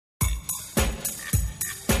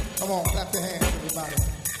Come on, clap your hands, everybody.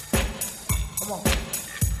 Come on.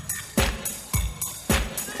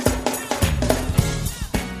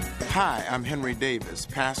 Hi, I'm Henry Davis,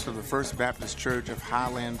 pastor of the First Baptist Church of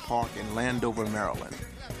Highland Park in Landover, Maryland,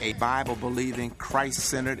 a Bible-believing,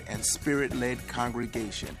 Christ-centered, and Spirit-led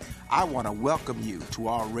congregation. I want to welcome you to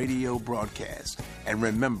our radio broadcast. And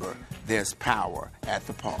remember, there's power at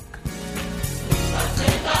the park.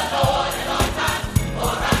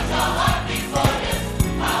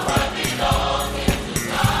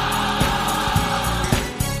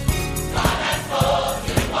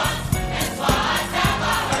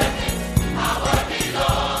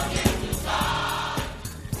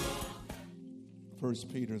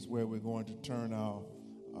 First Peter is where we're going to turn our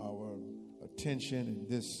attention in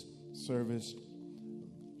this service.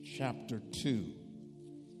 Chapter 2,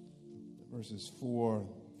 verses 4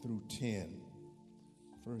 through 10.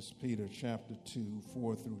 First Peter chapter 2,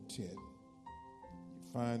 4 through 10. You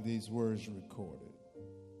find these words recorded.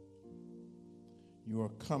 You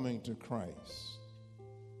are coming to Christ,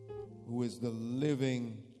 who is the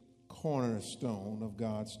living cornerstone of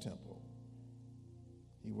God's temple.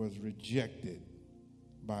 He was rejected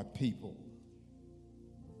by people,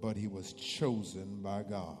 but he was chosen by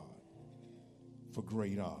God for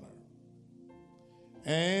great honor.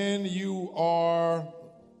 And you are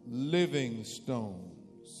living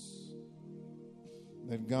stones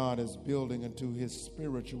that God is building into his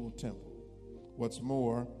spiritual temple. What's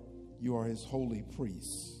more, you are his holy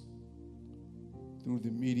priests through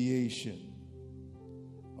the mediation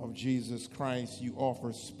of Jesus Christ. You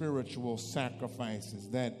offer spiritual sacrifices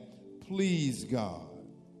that please God.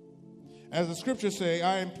 As the scriptures say,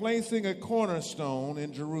 I am placing a cornerstone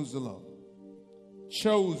in Jerusalem,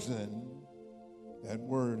 chosen, that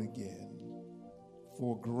word again,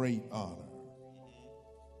 for great honor.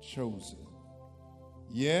 Chosen.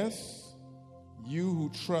 Yes, you who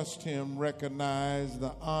trust him recognize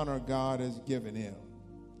the honor God has given him.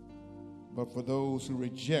 But for those who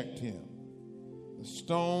reject him, the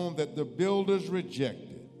stone that the builders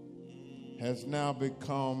rejected has now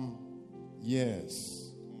become, yes,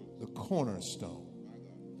 the cornerstone.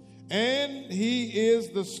 And he is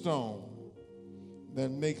the stone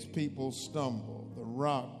that makes people stumble, the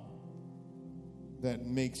rock that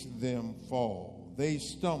makes them fall. They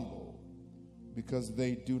stumble because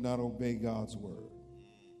they do not obey God's word.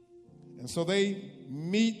 And so they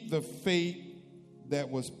meet the fate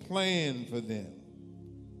that was planned for them.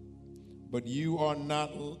 But you are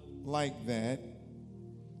not like that,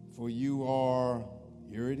 for you are,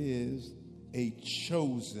 here it is, a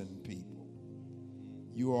chosen people.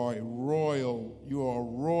 You are a royal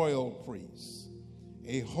priest,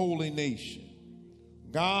 a holy nation,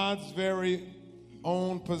 God's very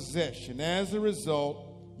own possession. As a result,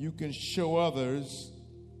 you can show others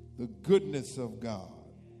the goodness of God,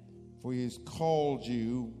 for he has called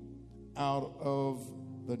you out of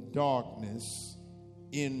the darkness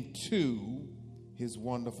into his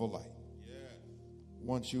wonderful light.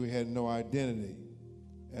 Once you had no identity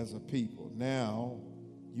as a people, now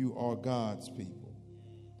you are God's people.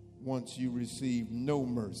 Once you received no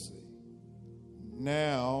mercy,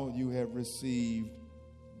 now you have received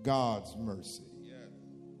God's mercy.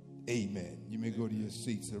 Amen. You may go to your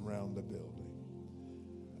seats around the building.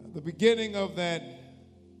 The beginning of that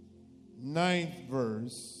 9th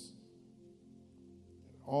verse,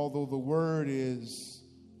 although the word is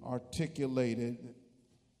articulated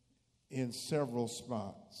in several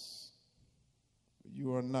spots,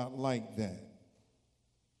 you are not like that,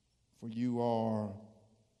 for you are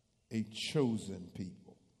a chosen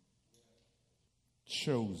people.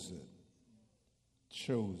 Chosen.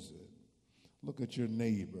 Look at your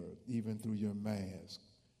neighbor, even through your mask,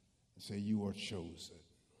 and say, you are chosen.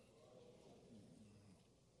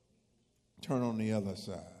 Turn on the other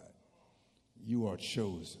side. You are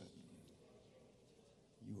chosen.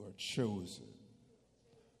 You are chosen.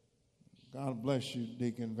 God bless you,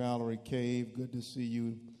 Deacon Valerie Cave. Good to see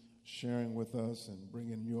you sharing with us and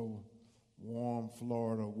bringing your warm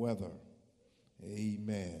Florida weather.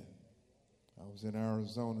 Amen. I was in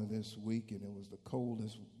Arizona this week, and it was the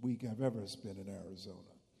coldest week I've ever spent in Arizona.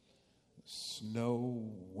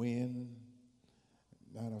 Snow, wind.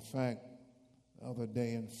 Matter of fact, the other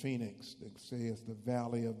day in Phoenix, they say it's the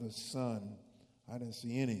valley of the sun. I didn't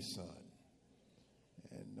see any sun.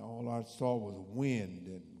 And all I saw was wind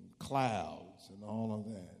and clouds and all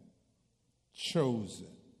of that.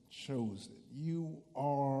 Chosen. You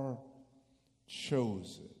are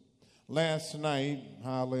chosen. Last night,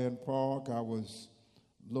 Highland Park, I was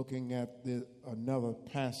looking at another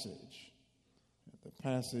passage. The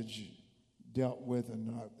passage dealt with,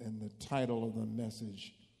 and the title of the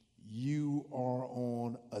message, You are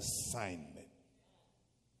on assignment.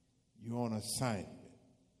 You're on assignment.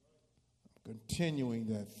 I'm continuing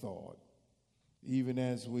that thought, even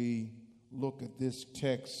as we look at this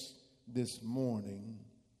text this morning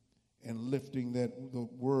and lifting the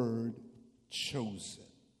word chosen.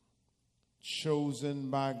 Chosen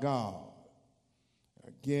by God.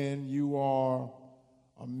 Again, you are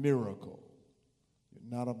a miracle.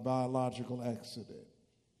 You're not a biological accident.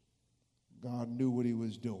 God knew what he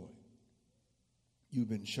was doing. You've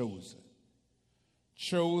been chosen.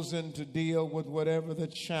 Chosen to deal with whatever the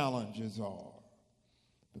challenges are.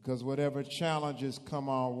 Because whatever challenges come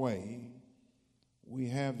our way, we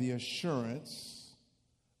have the assurance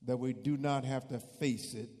that we do not have to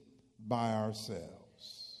face it by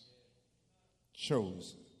ourselves.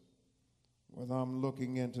 Chosen. Whether I'm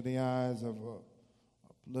looking into the eyes of a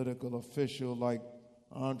political official like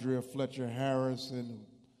Andrea Fletcher Harrison,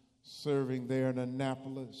 serving there in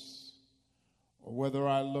Annapolis, or whether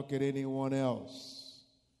I look at anyone else,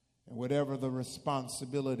 and whatever the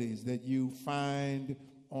responsibilities that you find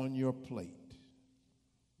on your plate,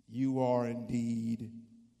 you are indeed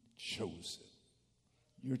chosen.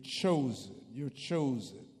 You're chosen. You're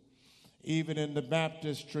chosen. Even in the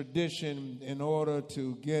Baptist tradition, in order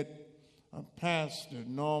to get a pastor,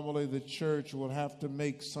 normally the church will have to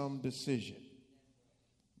make some decision.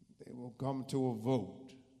 They will come to a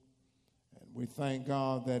vote. And we thank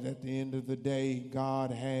God that at the end of the day,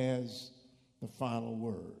 God has the final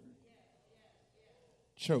word.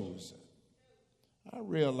 Chosen. I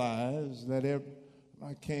realized that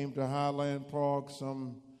when I came to Highland Park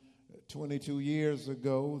some 22 years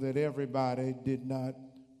ago, that everybody did not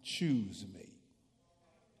choose me.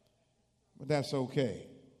 But that's okay.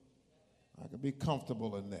 I could be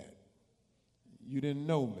comfortable in that. You didn't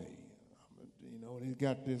know me. You know, they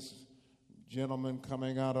got this gentleman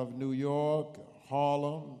coming out of New York,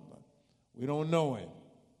 Harlem. We don't know him.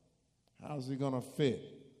 How's he going to fit?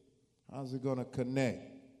 How's he going to connect?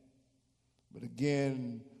 But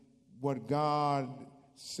again, what God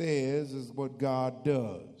says is what God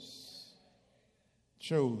does.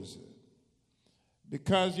 Chosen.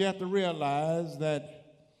 Because you have to realize that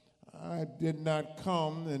I did not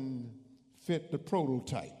come and fit the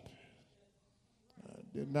prototype. I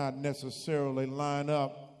did not necessarily line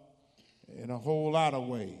up in a whole lot of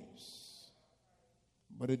ways.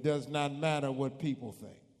 But it does not matter what people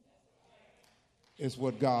think. It's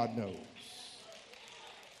what God knows.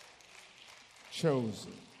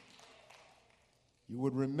 Chosen. You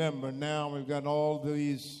would remember now we've got all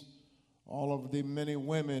of the many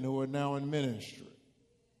women who are now in ministry.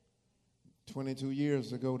 22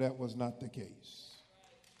 years ago, that was not the case.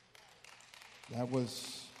 That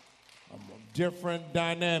was a different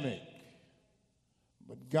dynamic.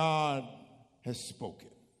 But God has spoken.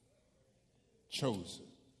 Chosen.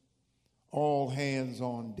 All hands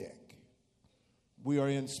on deck. We are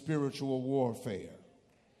in spiritual warfare.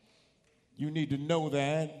 You need to know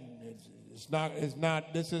that.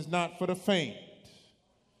 This is not for the faint.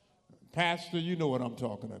 Pastor, you know what I'm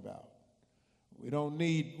talking about. We don't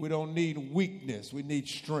need weakness. We need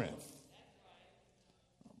strength.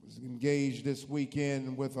 I was engaged this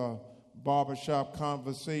weekend with a barbershop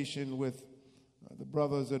conversation with the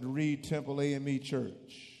brothers at Reed Temple AME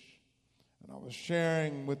Church. And I was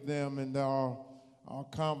sharing with them in our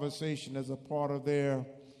conversation as a part of their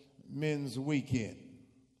men's weekend.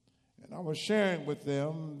 And I was sharing with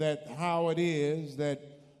them that how it is that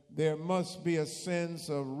there must be a sense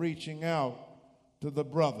of reaching out to the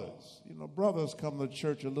brothers. You know, brothers come to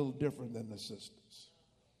church a little different than the sisters.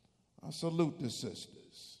 I salute the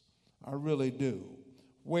sisters. I really do.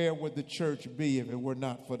 Where would the church be if it were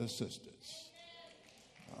not for the sisters?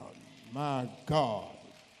 My God.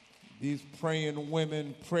 These praying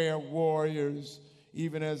women, prayer warriors,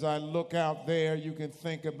 even as I look out there, you can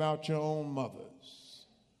think about your own mothers,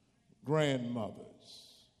 grandmothers,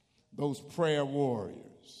 those prayer warriors.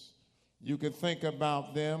 You can think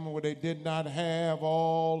about them where they did not have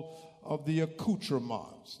all of the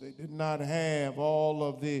accoutrements. They did not have all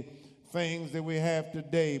of the things that we have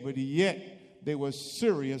today, but yet they were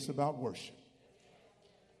serious about worship.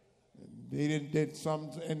 They did some,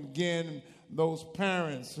 and again, those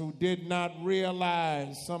parents who did not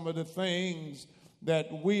realize some of the things that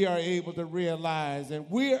we are able to realize, and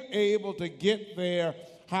we're able to get there.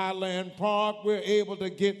 Highland Park, we're able to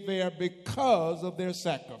get there because of their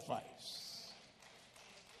sacrifice.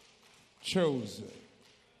 Chosen.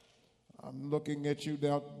 I'm looking at you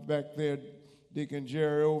down back there, Deacon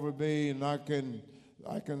Jerry Overby, and I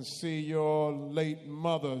can see your late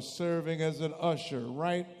mother serving as an usher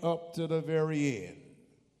right up to the very end.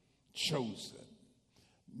 Chosen.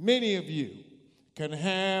 Many of you can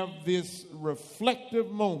have this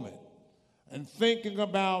reflective moment and thinking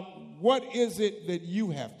about what is it that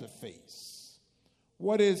you have to face?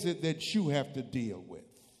 What is it that you have to deal with?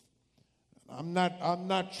 I'm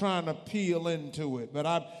not trying to peel into it, but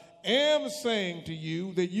I am saying to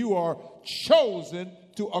you that you are chosen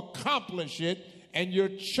to accomplish it, and you're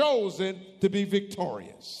chosen to be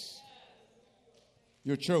victorious.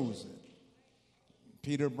 You're chosen.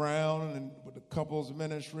 Peter Brown and with the couples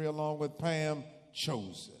ministry along with Pam,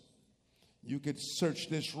 chosen. You could search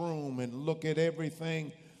this room and look at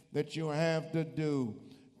everything that you have to do.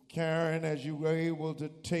 Karen, as you were able to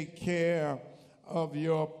take care of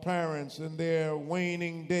your parents in their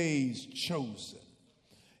waning days, chosen.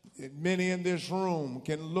 Many in this room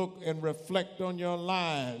can look and reflect on your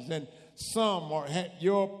lives, and some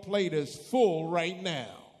your plate is full right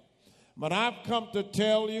now. But I've come to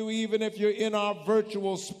tell you, even if you're in our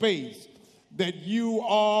virtual space, that you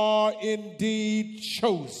are indeed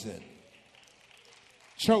chosen.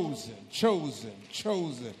 Chosen, chosen,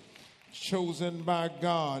 chosen, chosen by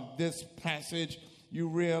God. This passage, you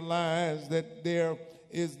realize that there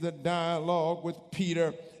is the dialogue with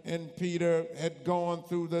Peter, and Peter had gone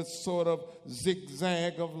through the sort of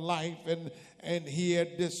zigzag of life, and he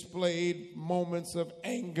had displayed moments of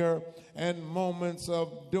anger and moments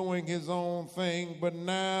of doing his own thing, but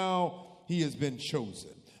now he has been chosen.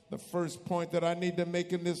 The first point that I need to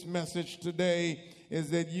make in this message today is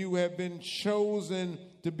that you have been chosen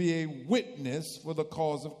to be a witness for the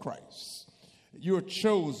cause of Christ. You're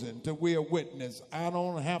chosen to be a witness. I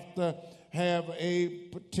don't have to have a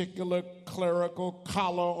particular clerical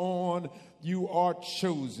collar on. You are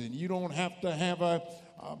chosen. You don't have to have a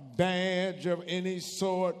badge of any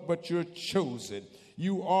sort, but you're chosen.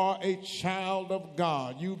 You are a child of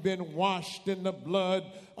God. You've been washed in the blood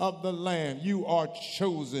of the Lamb. You are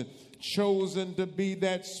chosen. Chosen to be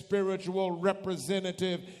that spiritual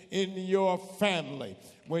representative in your family.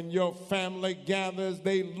 When your family gathers,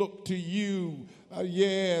 they look to you,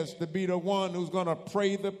 to be the one who's going to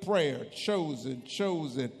pray the prayer. Chosen,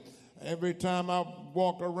 chosen. Every time I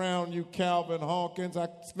walk around you, Calvin Hawkins, I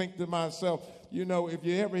think to myself, you know, if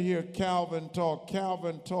you ever hear Calvin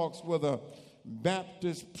talks with a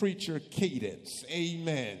Baptist preacher cadence.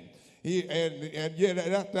 Amen.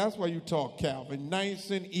 That's why you talk, Calvin.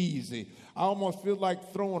 Nice and easy. I almost feel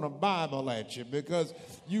like throwing a Bible at you because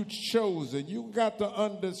you chosen. You got to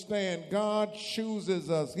understand God chooses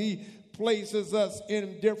us. He places us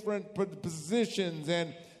in different positions,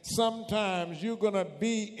 and sometimes you're going to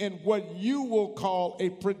be in what you will call a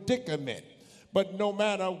predicament. But no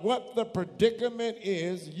matter what the predicament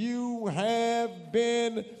is, you have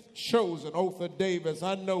been chosen. Otha Davis,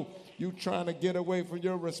 I know you trying to get away from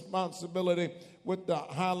your responsibility with the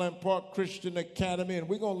Highland Park Christian Academy, and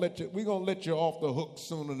we're gonna let you off the hook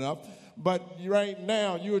soon enough. But right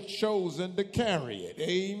now, you're chosen to carry it.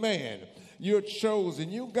 Amen. You're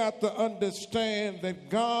chosen. You got to understand that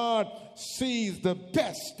God sees the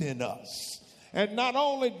best in us. And not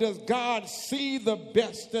only does God see the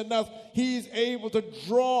best in us, he's able to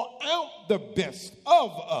draw out the best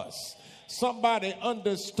of us. Somebody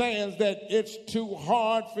understands that it's too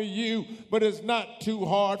hard for you, but it's not too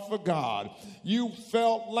hard for God. You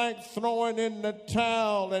felt like throwing in the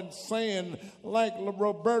towel and saying, like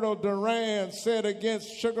Roberto Duran said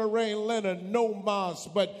against Sugar Ray Leonard, no mas.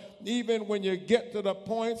 But even when you get to the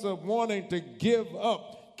points of wanting to give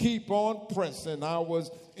up, keep on pressing. I was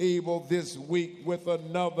able this week with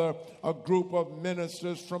a group of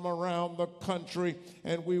ministers from around the country,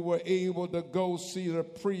 and we were able to go see the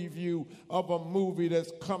preview of a movie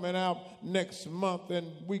that's coming out next month, and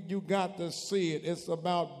you got to see it. It's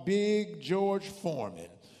about Big George Foreman.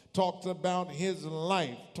 Talked about his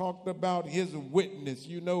life, talked about his witness.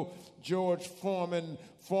 You know, George Foreman,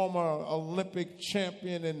 former Olympic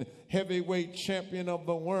champion and heavyweight champion of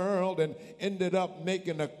the world, and ended up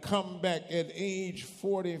making a comeback at age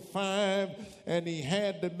 45, and he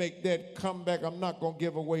had to make that comeback. I'm not going to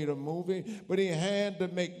give away the movie, but he had to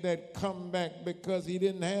make that comeback because he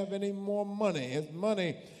didn't have any more money. His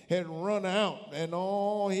money had run out, and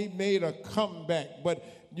he made a comeback. But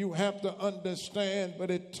you have to understand, but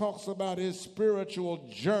it talks about his spiritual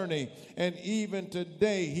journey. And even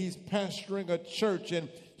today, he's pastoring a church in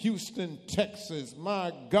Houston, Texas.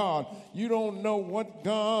 My God, you don't know what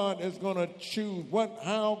God is going to choose,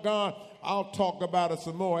 how God. I'll talk about it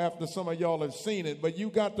some more after some of y'all have seen it. But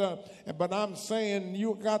but I'm saying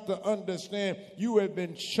you got to understand you have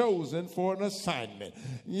been chosen for an assignment.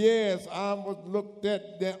 Yes, I looked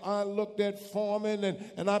at Foreman,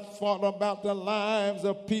 and I thought about the lives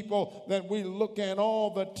of people that we look at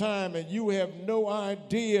all the time, and you have no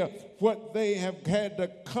idea what they have had to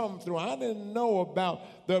come through. I didn't know about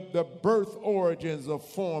the birth origins of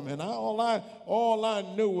Foreman. All I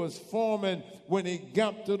knew was Foreman when he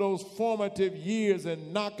got to those formative years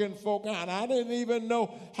and knocking folk out. I didn't even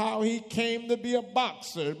know how he came to be a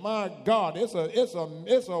boxer. My God, it's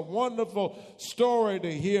a wonderful story to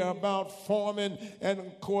hear about Foreman. And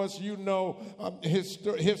of course, you know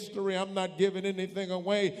history. I'm not giving anything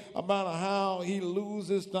away about how he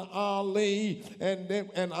loses to Ali,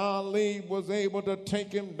 and Ali was able to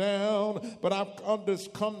take him down. But I've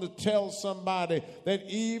just come to tell somebody that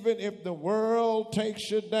even if the world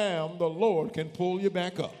takes you down, the Lord can pull you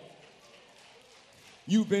back up.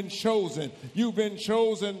 You've been chosen. You've been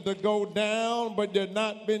chosen to go down, but you've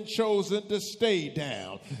not been chosen to stay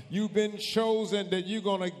down. You've been chosen that you're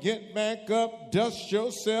going to get back up, dust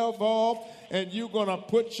yourself off, and you're going to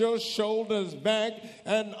put your shoulders back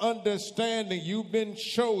and understanding you've been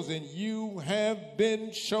chosen. You have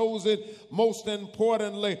been chosen, most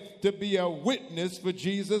importantly, to be a witness for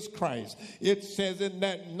Jesus Christ. It says in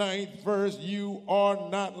that 9th verse, you are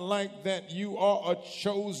not like that. You are a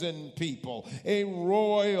chosen people, a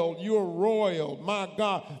royal. You're royal. My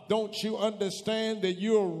God, don't you understand that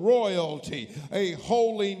you're royalty, a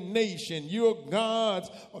holy nation? You're God's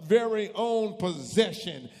very own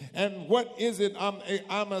possession. And what is it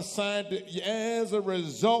I'm assigned to? As a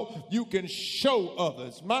result, you can show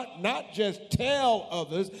others, not just tell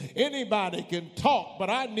others. Anybody can talk, but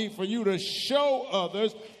I need for you to show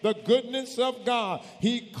others the goodness of God.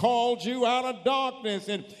 He called you out of darkness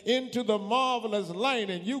and into the marvelous light,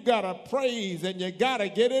 and you got to praise, and you got to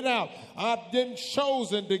get it out. I've been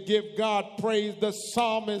chosen to give God praise. The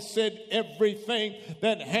psalmist said, everything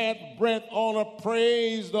that hath breath on a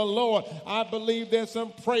praise the Lord. I believe there's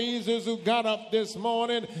some praisers who got up this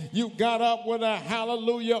morning. You got up with a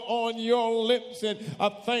hallelujah on your lips and a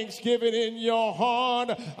thanksgiving in your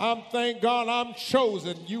heart. Thank God I'm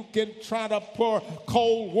chosen. You can try to pour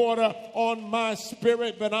cold water on my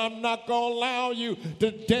spirit, but I'm not going to allow you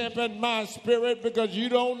to dampen my spirit, because you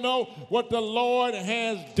don't know what the Lord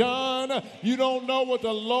has done. You don't know what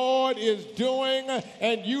the Lord is doing,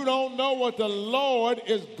 and you don't know what the Lord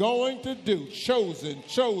is going to do. Chosen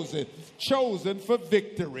for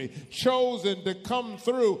victory, chosen to come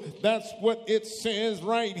through. That's what it says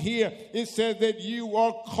right here. It says that you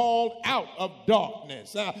are called out of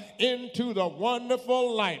darkness into the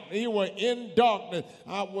wonderful light. You were in darkness.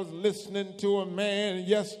 I was listening to a man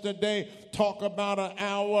yesterday talk about an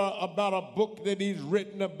hour about a book that he's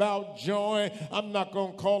written about joy. I'm not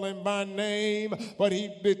going to call him by name, but he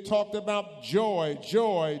talked about joy.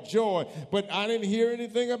 But I didn't hear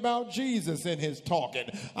anything about Jesus in his talking.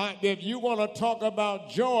 If you want to talk about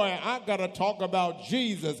joy, I got to talk about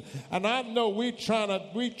Jesus. And I know we trying to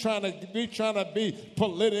be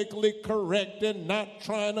politically correct and not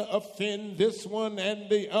trying to offend this one and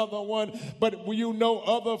the other one. But you know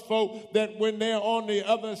other folk that when they're on the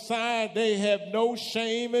other side, they have no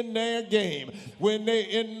shame in their game. When they're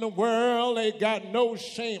in the world, they got no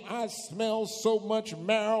shame. I smell so much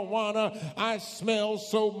marijuana. I smell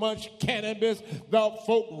so much cannabis. The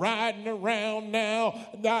folk riding around now.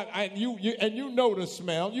 And you know the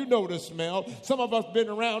smell. You know the smell. Some of us been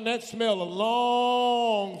around that smell a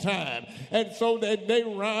long time. And so they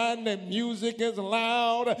ride, their music is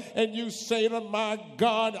loud, and you say to my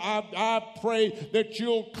God, I pray that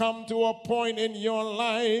you'll come to a point in your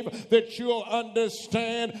life that you'll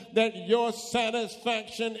understand that your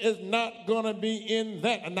satisfaction is not going to be in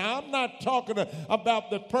that. Now, I'm not talking about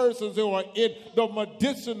the persons who are in the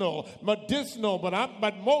medicinal, but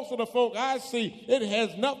most of the folk I see, it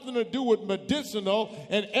has nothing to do with medicinal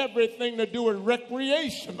and everything to do with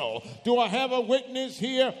recreational. Do I have a witness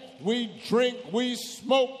here? We drink, we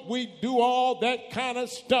smoke, we do all that kind of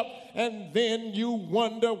stuff. And then you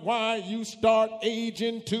wonder why you start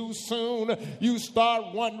aging too soon. You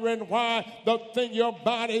start wondering why your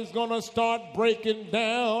body's going to start breaking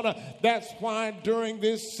down. That's why during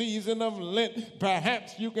this season of Lent,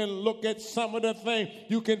 perhaps you can look at some of the things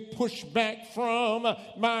you can push back from.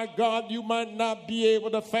 My God, you might not be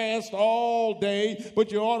able to fast all day,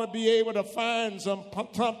 but you ought to be able to find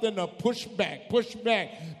something to push back.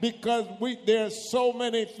 Because there's so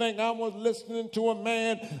many things. I was listening to a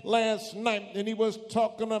man last night, and he was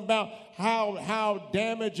talking about how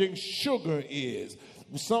damaging sugar is.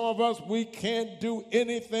 Some of us, we can't do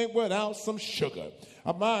anything without some sugar.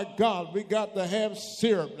 My God, we got to have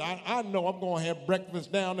syrup. I know I'm going to have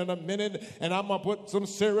breakfast down in a minute, and I'm going to put some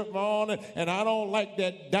syrup on it, and I don't like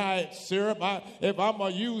that diet syrup. If I'm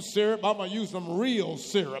going to use syrup, I'm going to use some real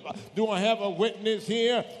syrup. Do I have a witness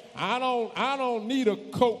here? I don't need a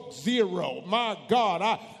Coke Zero. My God,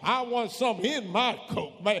 I want something in my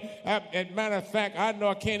Coke. As a matter of fact, I know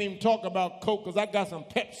I can't even talk about Coke because I got some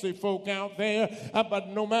Pepsi folk out there. But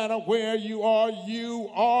no matter where you are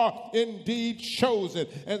indeed chosen.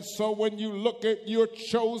 And so when you look at, you're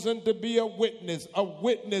chosen to be a witness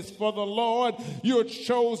for the Lord. You're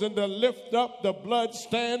chosen to lift up the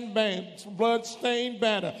bloodstained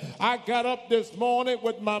banner. I got up this morning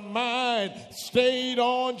with my mind stayed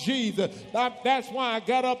on Jesus. That's why I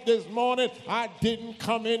got up this morning. I didn't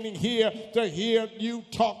come in here to hear you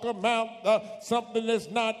talk about something that's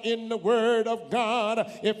not in the Word of God.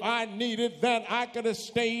 If I needed that, I could have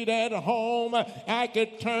stayed at home. I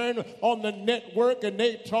could turn on the network and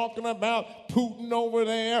they talking about Putin over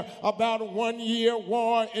there, about a 1-year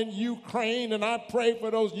war in Ukraine. And I pray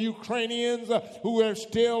for those Ukrainians who are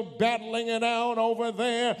still battling it out over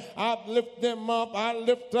there. I lift them up. I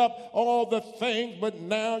lift up all the things. But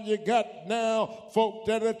now you got folk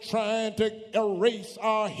that are trying to erase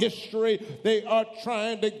our history. They are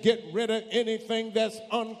trying to get rid of anything that's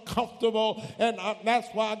uncomfortable. And that's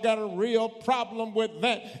why I got a real problem with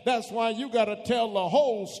that. That's why you got to tell the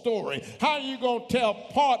whole story. How you going to tell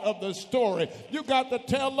part of the story? You got to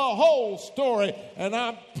tell the whole story. And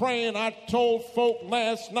I'm praying. I told folk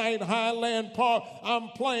last night, Highland Park, I'm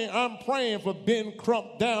praying for Ben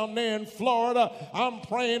Crump down there in Florida. I'm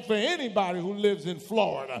praying for anybody who lives in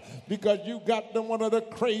Florida because you got one of the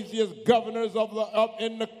craziest governors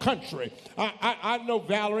in the country. I know,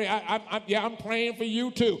 Valerie. I'm praying for you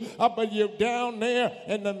too. But you're down there,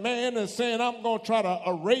 and the man is saying, I'm going to try to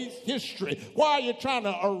erase history. Why are you trying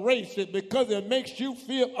to erase it? Because it makes you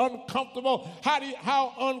feel uncomfortable.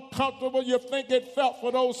 How uncomfortable you think it felt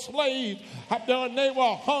for those slaves? They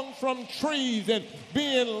were hung from trees and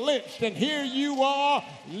being lynched, and here you are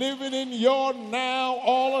living in your now,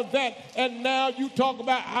 all of that, and now you talk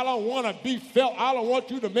about, I don't want to be felt, I don't want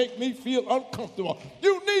you to make me feel uncomfortable.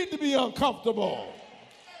 You need to be uncomfortable.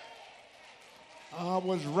 I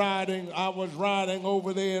was riding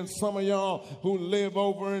over there, and some of y'all who live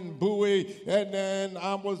over in Bowie, and then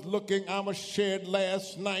I was shared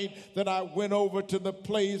last night that I went over to the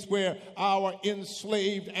place where our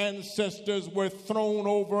enslaved ancestors were thrown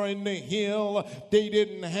over in the hill. They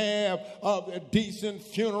didn't have decent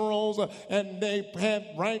funerals, and they had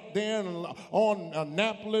right there on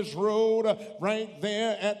Annapolis Road, right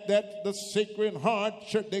there at the Sacred Heart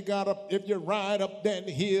Church. They got up, if you ride up that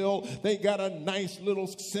hill, they got a nice little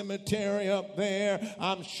cemetery up there.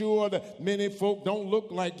 I'm sure that many folk don't look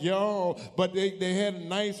like y'all, but they had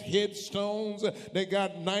nice headstones. They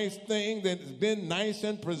got nice things that's been nice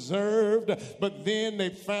and preserved. But then they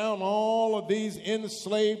found all of these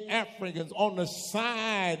enslaved Africans on the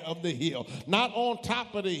side of the hill, not on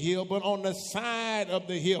top of the hill, but on the side of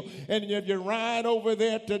the hill. And if you ride over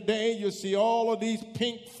there today, you see all of these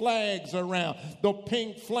pink flags around. The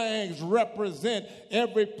pink flags represent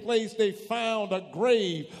every place they found a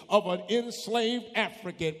grave of an enslaved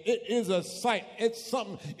African. It is a sight. It's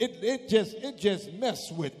something. It just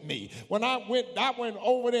messed with me. When I went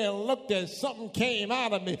over there and looked at it, something came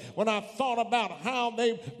out of me when I thought about how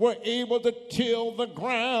they were able to till the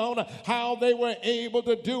ground, how they were able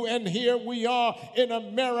to do. And here we are in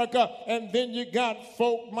America, and then you got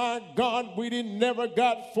folk, my God, we never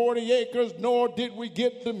got 40 acres, nor did we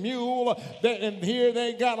get the mule. And here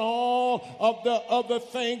they got all of the other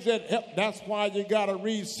things that help. That's why you got to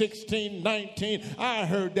read 1619. I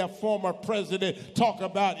heard that former president talk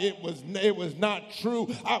about it was not true.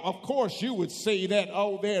 Of course you would say that,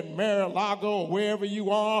 there in Mar-a-Lago or wherever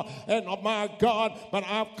you are, and my God, but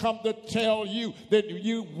I've come to tell you that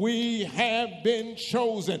we have been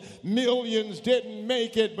chosen. Millions didn't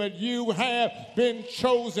make it, but you have been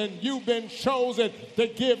chosen. You've been chosen to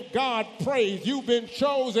give God praise. You've been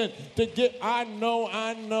chosen to give. I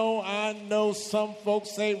know some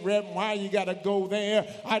folks say, Rev, why you got to go there?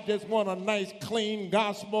 I just want a nice clean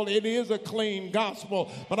gospel. It is a clean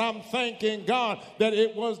gospel, but I'm thanking God that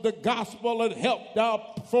it was the gospel that helped our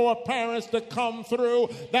foreparents to come through.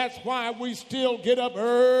 That's why we still get up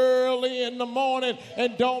early in the morning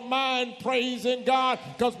and don't mind praising God,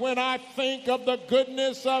 because when I think of the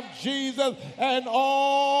goodness of Jesus and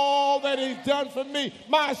all that he's done for me,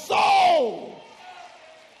 my soul,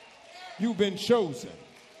 you've been chosen.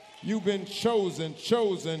 You've been chosen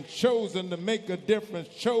to make a difference,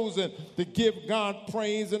 chosen to give God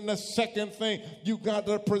praise. And the second thing, you got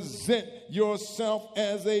to present yourself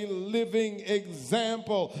as a living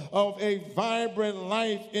example of a vibrant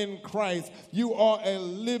life in Christ. You are a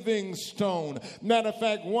living stone. Matter of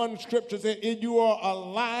fact, one scripture said, you are a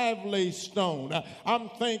lively stone. I'm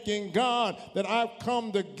thanking God that I've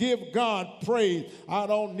come to give God praise. I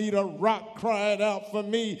don't need a rock crying out for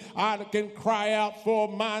me. I can cry out for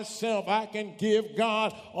myself. I can give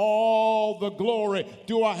God all the glory.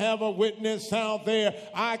 Do I have a witness out there?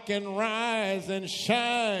 I can rise and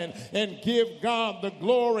shine and give God the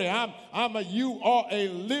glory. You are a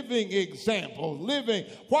living example. Living.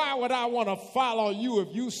 Why would I want to follow you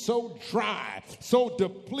if you so dry, so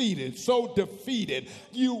depleted, so defeated?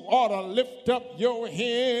 You ought to lift up your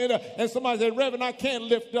head. And somebody said, Reverend, I can't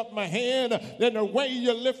lift up my hand. Then the way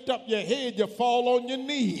you lift up your head, you fall on your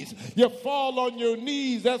knees. You fall on your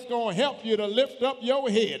knees. That's going to help you to lift up your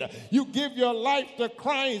head. You give your life to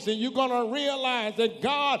Christ, and you're going to realize that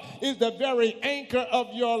God is the very anchor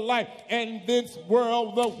of your life. And this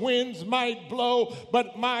world, the winds might blow,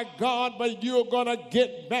 but my God, but you're going to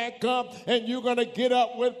get back up, and you're going to get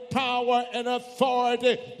up with power and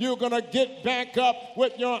authority. You're going to get back up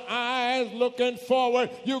with your eyes looking forward.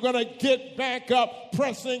 You're going to get back up,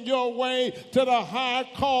 pressing your way to the high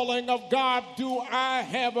calling of God. Do I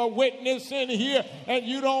have a witness in here? And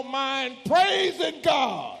you don't mind praising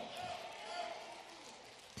God?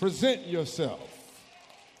 Present yourself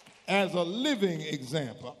as a living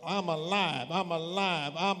example. I'm alive.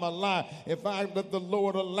 If the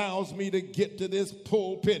Lord allows me to get to this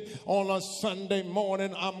pulpit on a Sunday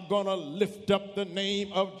morning, I'm going to lift up the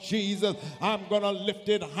name of Jesus. I'm going to lift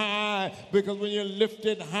it high, because when you lift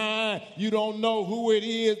it high, you don't know who it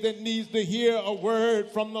is that needs to hear a word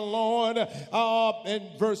from the Lord.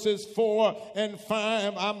 In verses 4 and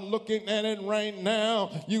 5, I'm looking at it right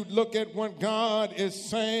now. You look at what God is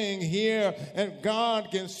saying here, and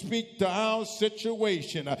God can speak to our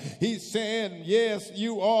situation. He's saying, yes,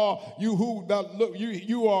 you are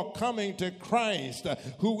coming to Christ,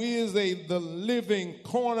 who is the living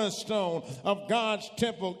cornerstone of God's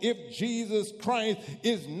temple. If Jesus Christ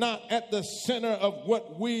is not at the center of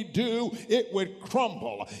what we do, it would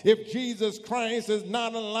crumble. If Jesus Christ is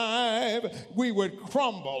not alive, we would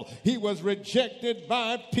crumble. He was rejected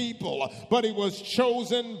by people, but he was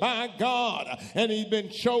chosen by God, and he's been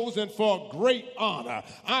chosen for great honor.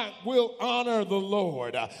 I will honor the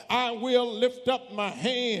Lord. I will lift up my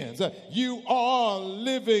hands. You are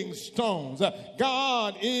living stones.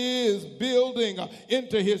 God is building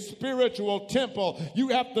into his spiritual temple. You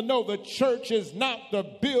have to know the church is not the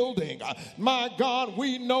building. My God,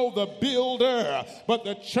 we know the builder, but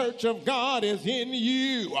the church of God is in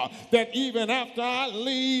you. That even after I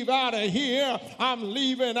leave out of here, I'm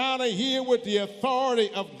leaving out of here with the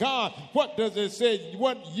authority of God. What does it say?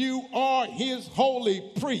 What you are, his holy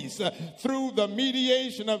priest. Through the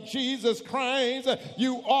mediation of Jesus Christ,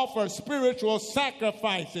 you offer spiritual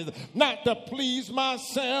sacrifices, not to please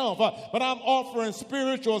myself, but I'm offering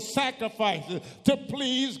spiritual sacrifices to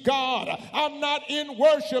please God. I'm not in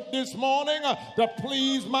worship this morning to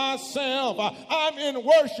please myself. I'm in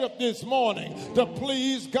worship this morning to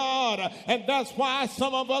please God. And that's why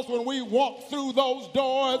some of us, when we walk through those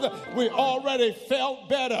doors, we already felt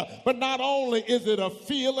better. But not only is it a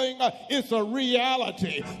feeling, it's a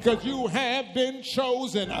reality, because you have been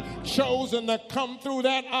chosen to come through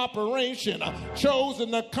that operation,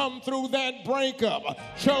 chosen to come through that breakup,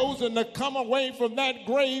 chosen to come away from that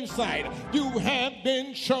gravesite. You have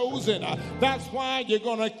been chosen. That's why you're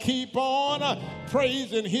going to keep on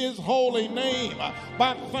praising his holy name.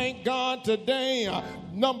 But thank God today,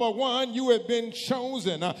 number one, you have been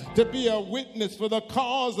chosen to be a witness for the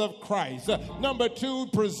cause of Christ. Number two,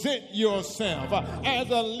 present yourself as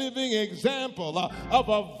a living example of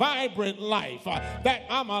a vibrant life. That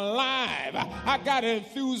I'm alive. I got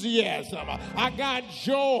enthusiasm. I got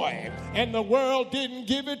joy. And the world didn't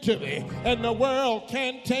give it to me. And the world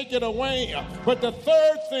can't take it away. But the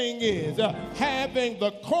third thing is having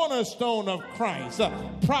the cornerstone of Christ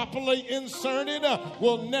properly inserted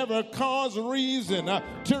will never cause reason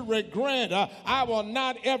to regret. I will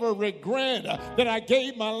not ever regret that I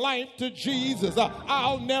gave my life to Jesus.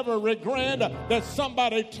 I'll never regret that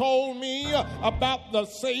somebody told me about the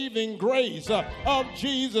saving grace of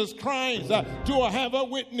Jesus Christ. Do I have a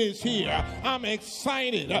witness here? I'm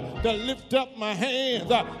excited to lift up my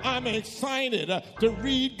hands. I'm excited to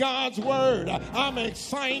read God's word. I'm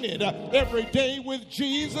excited. Every day with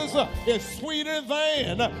Jesus is sweeter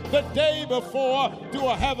than the day before. Do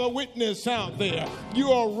I have a witness out there?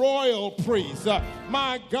 You are a royal priest.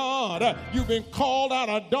 My God, you've been called out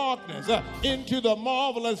of darkness into the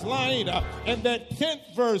marvelous light. And that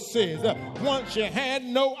 10th verse says, once you had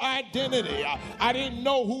no identity. I didn't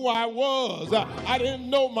know who I was. I didn't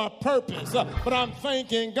know my purpose. But I'm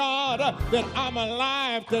thanking God that I'm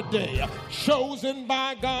alive today. Chosen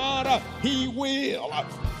by God, He will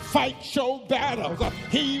fight your battles.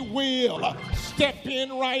 He will step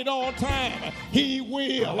in right on time. He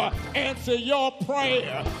will answer your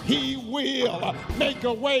prayer. He will make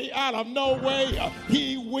a way out of no way.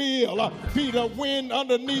 He will be the wind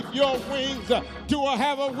underneath your wings. Do I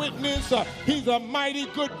have a witness? He's a mighty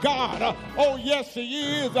good God. Oh, yes,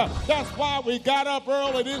 He is. That's why we got up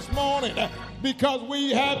early this morning. Because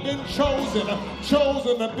we have been chosen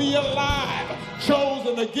to be alive,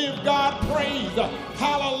 chosen to give God praise.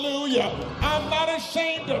 Hallelujah. I'm not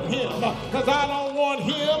ashamed of Him because I don't want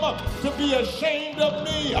Him to be ashamed of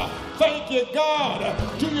me. Thank you, God.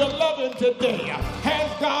 Do you love Him today?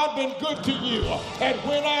 Has God been good to you? And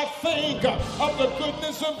when I think of the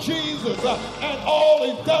goodness of Jesus and all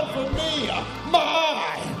He's done for me,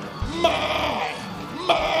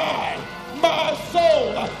 my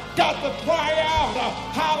soul got to cry out,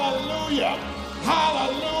 hallelujah,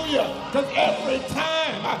 hallelujah, because every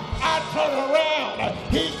time I turn around,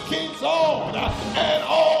 He keeps on and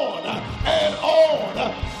on and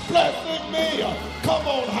on blessing me. Come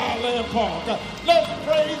on, Highland Park, let's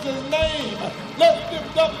praise His name. Let's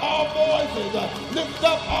lift up our voices, lift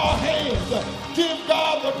up our hands, give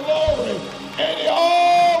God the glory. Ain't He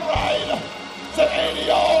all right? Said, ain't He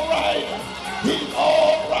all right? He's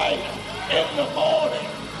all right. In the morning,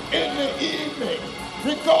 in the evening,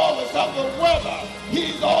 regardless of the weather,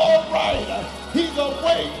 He's all right. He's a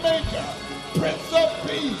way maker, Prince of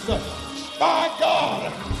Peace. My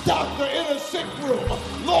God, doctor in a sick room,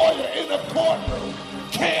 lawyer in a courtroom.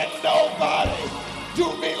 Can't nobody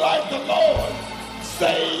do me like the Lord.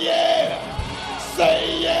 Say yeah,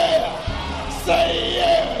 say yeah, say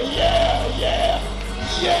yeah, yeah, yeah,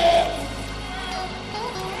 yeah.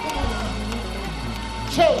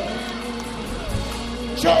 Chosen.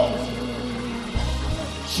 Chosen,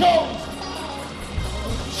 chosen,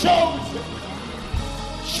 chosen,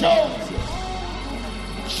 chosen,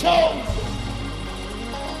 chosen.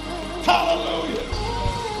 Hallelujah.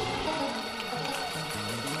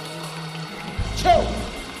 Chosen,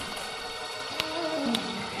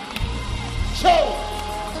 chosen,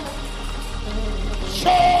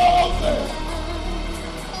 chosen.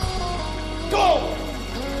 Glory,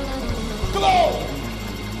 glory,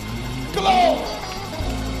 glory.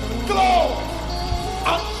 Glory.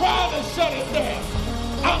 I'm trying to shut it down.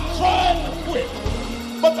 I'm trying to quit.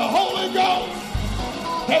 But the Holy Ghost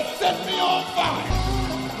has set me on fire.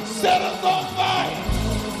 Set us on fire.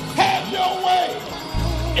 Have your way.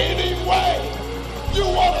 Any way you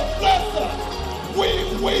want to bless us, we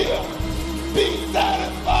will be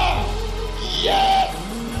satisfied. Yes.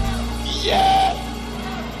 Yes.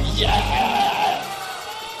 Yes.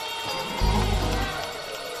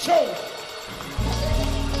 Chosen.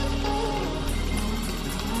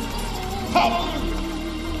 Hallelujah.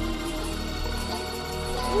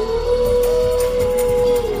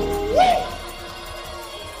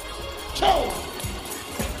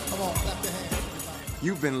 Come on, clap your hands.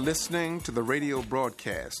 You've been listening to the radio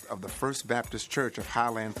broadcast of the First Baptist Church of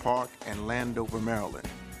Highland Park and Landover, Maryland.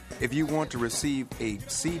 If you want to receive a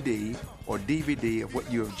CD or DVD of what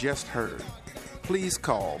you have just heard, please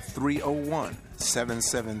call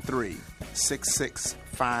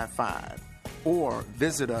 301-773-6655 or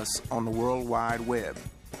visit us on the World Wide Web,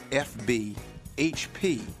 fbhp.org.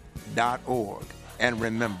 And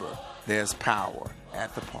remember, there's power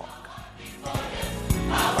at the park.